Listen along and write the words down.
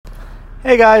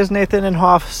Hey guys, Nathan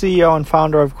Inhofe, CEO and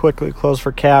founder of Quickly Close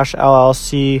for Cash,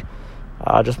 LLC.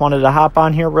 Just wanted to hop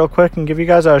on here real quick and give you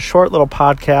guys a short little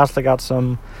podcast. I got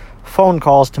some phone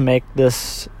calls to make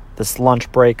this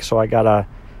lunch break, so I gotta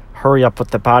hurry up with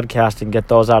the podcast and get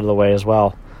those out of the way as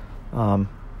well.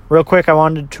 Real quick, I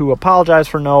wanted to apologize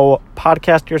for no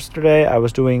podcast yesterday. I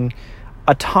was doing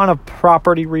a ton of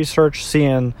property research,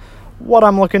 seeing what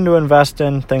I'm looking to invest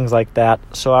in, things like that.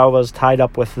 So I was tied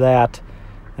up with that,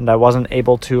 and I wasn't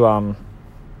able to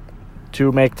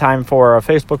make time for a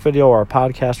Facebook video or a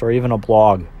podcast or even a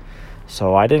blog.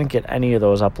 So I didn't get any of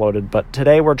those uploaded. But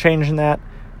today we're changing that.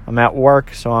 I'm at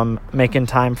work, so I'm making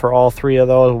time for all three of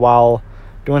those while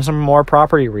doing some more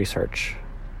property research.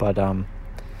 But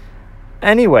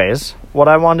anyways, what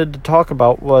I wanted to talk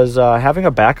about was having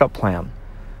a backup plan.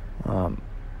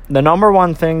 The number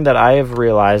one thing that I have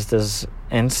realized is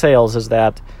in sales is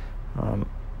that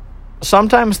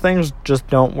sometimes things just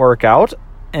don't work out,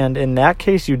 and in that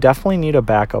case, you definitely need a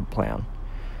backup plan.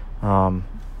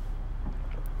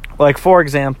 Like for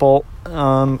example,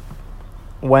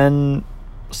 when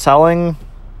selling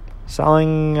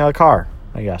a car,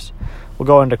 I guess we'll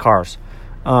go into cars.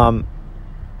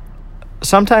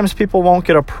 Sometimes people won't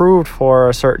get approved for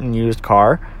a certain used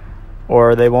car,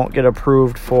 or they won't get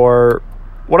approved for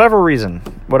whatever reason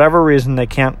they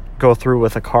can't go through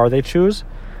with a car they choose.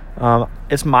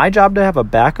 It's my job to have a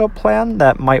backup plan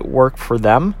that might work for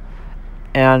them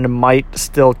and might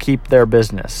still keep their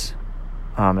business,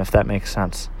 if that makes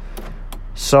sense.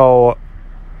 So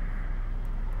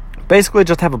basically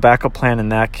just have a backup plan in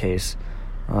that case.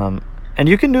 And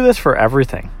you can do this for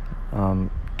everything.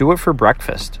 Do it for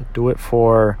breakfast. Do it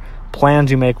for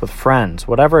plans you make with friends,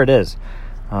 whatever it is.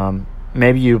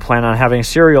 Maybe you plan on having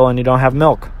cereal and you don't have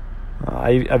milk.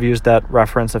 I've used that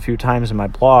reference a few times in my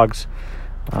blogs.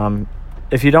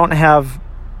 If you don't have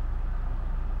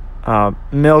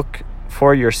milk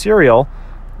for your cereal,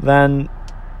 then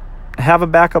have a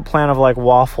backup plan of like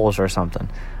waffles or something.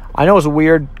 I know it's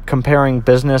weird comparing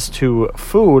business to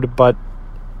food, but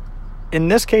in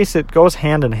this case, it goes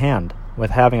hand in hand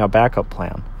with having a backup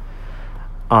plan.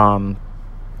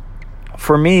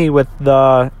 For me, with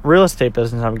the real estate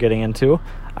business I'm getting into,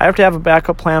 I have to have a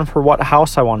backup plan for what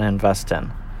house I want to invest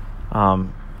in.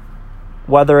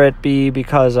 Whether it be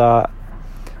because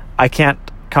I can't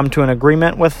come to an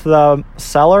agreement with the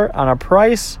seller on a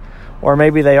price, or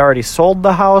maybe they already sold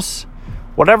the house.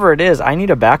 Whatever it is, I need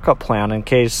a backup plan in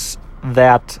case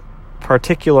that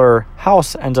particular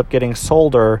house ends up getting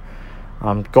sold or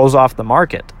goes off the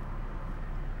market.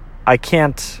 I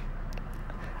can't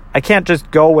just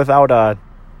go without a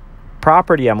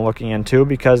property I'm looking into,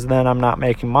 because then I'm not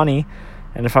making money.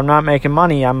 And if I'm not making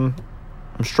money, I'm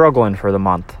struggling for the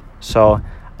month. So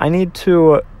I need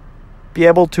to be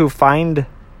able to find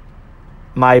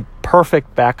my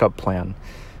perfect backup plan,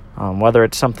 whether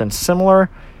it's something similar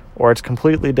or it's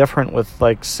completely different with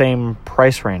like same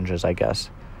price ranges, I guess.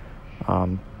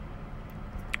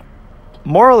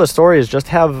 Moral of the story is just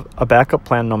have a backup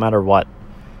plan no matter what.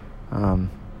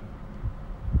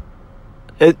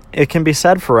 It can be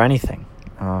said for anything.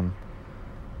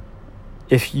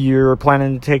 If you're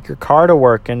planning to take your car to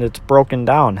work and it's broken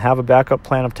down, have a backup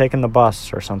plan of taking the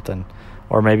bus or something.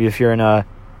 Or maybe if you're in a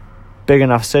big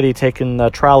enough city, taking the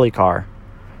trolley car.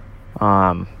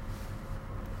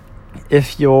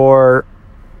 If you're,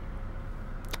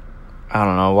 I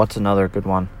don't know, what's another good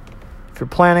one? If you're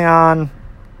planning on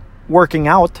working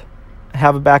out,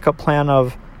 have a backup plan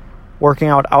of working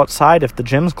out outside if the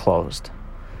gym's closed.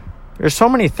 There's so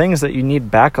many things that you need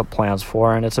backup plans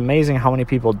for, and it's amazing how many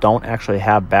people don't actually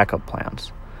have backup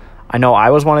plans. I know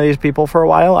I was one of these people for a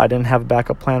while. I didn't have a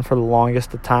backup plan for the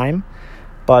longest of time.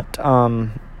 But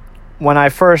when my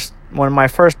first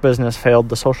business failed,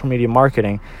 the social media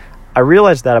marketing, I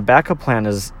realized that a backup plan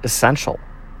is essential.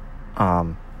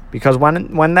 Because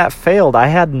when that failed, I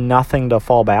had nothing to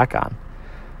fall back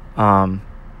on.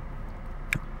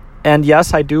 And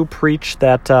yes, I do preach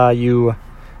that you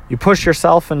push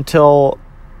yourself until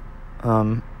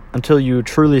you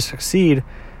truly succeed,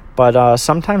 but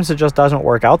sometimes it just doesn't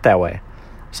work out that way.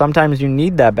 Sometimes you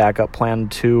need that backup plan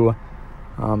to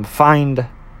find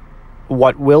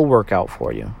what will work out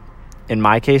for you. In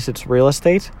my case, it's real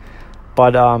estate,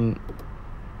 but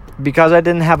because I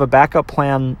didn't have a backup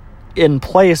plan in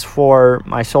place for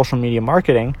my social media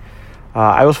marketing,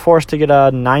 I was forced to get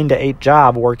a 9 to 8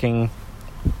 job working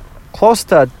close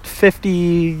to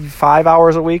 55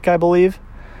 hours a week, I believe.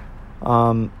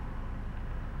 Or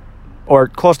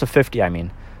close to 50, I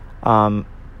mean. I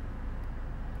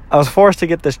was forced to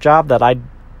get this job that I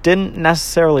didn't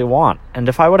necessarily want. And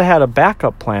if I would have had a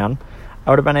backup plan, I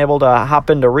would have been able to hop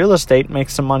into real estate, make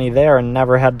some money there, and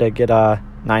never had to get a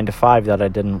 9-to-5 that I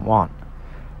didn't want.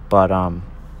 But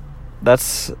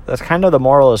that's kind of the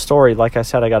moral of the story. Like I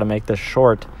said, I got to make this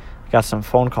short. I got some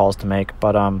phone calls to make,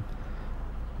 but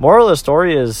moral of the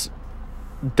story is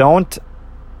don't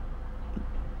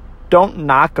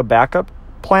knock a backup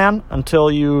plan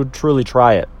until you truly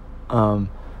try it.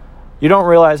 You don't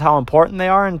realize how important they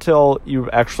are until you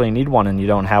actually need one and you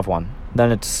don't have one.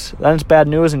 Then it's bad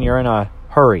news and you're in a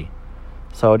hurry.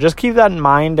 So just keep that in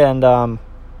mind, and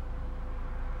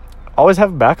always have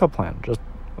a backup plan, just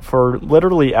for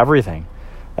literally everything.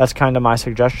 That's kind of my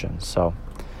suggestion. So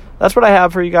that's what I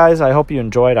have for you guys. I hope you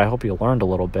enjoyed. I hope you learned a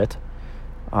little bit.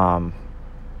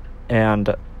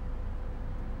 And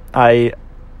I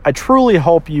truly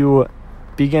hope you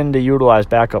begin to utilize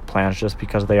backup plans just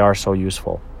because they are so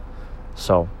useful.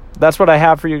 So that's what I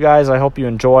have for you guys. I hope you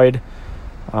enjoyed.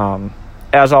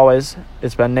 As always,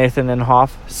 it's been Nathan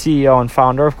Inhofe, CEO and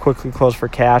founder of Quickly Close for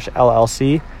Cash,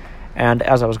 LLC. And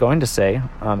as I was going to say,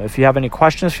 if you have any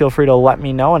questions, feel free to let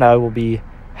me know, and I will be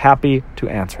happy to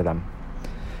answer them.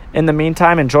 In the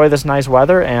meantime, enjoy this nice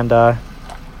weather, and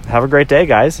have a great day,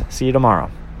 guys. See you tomorrow.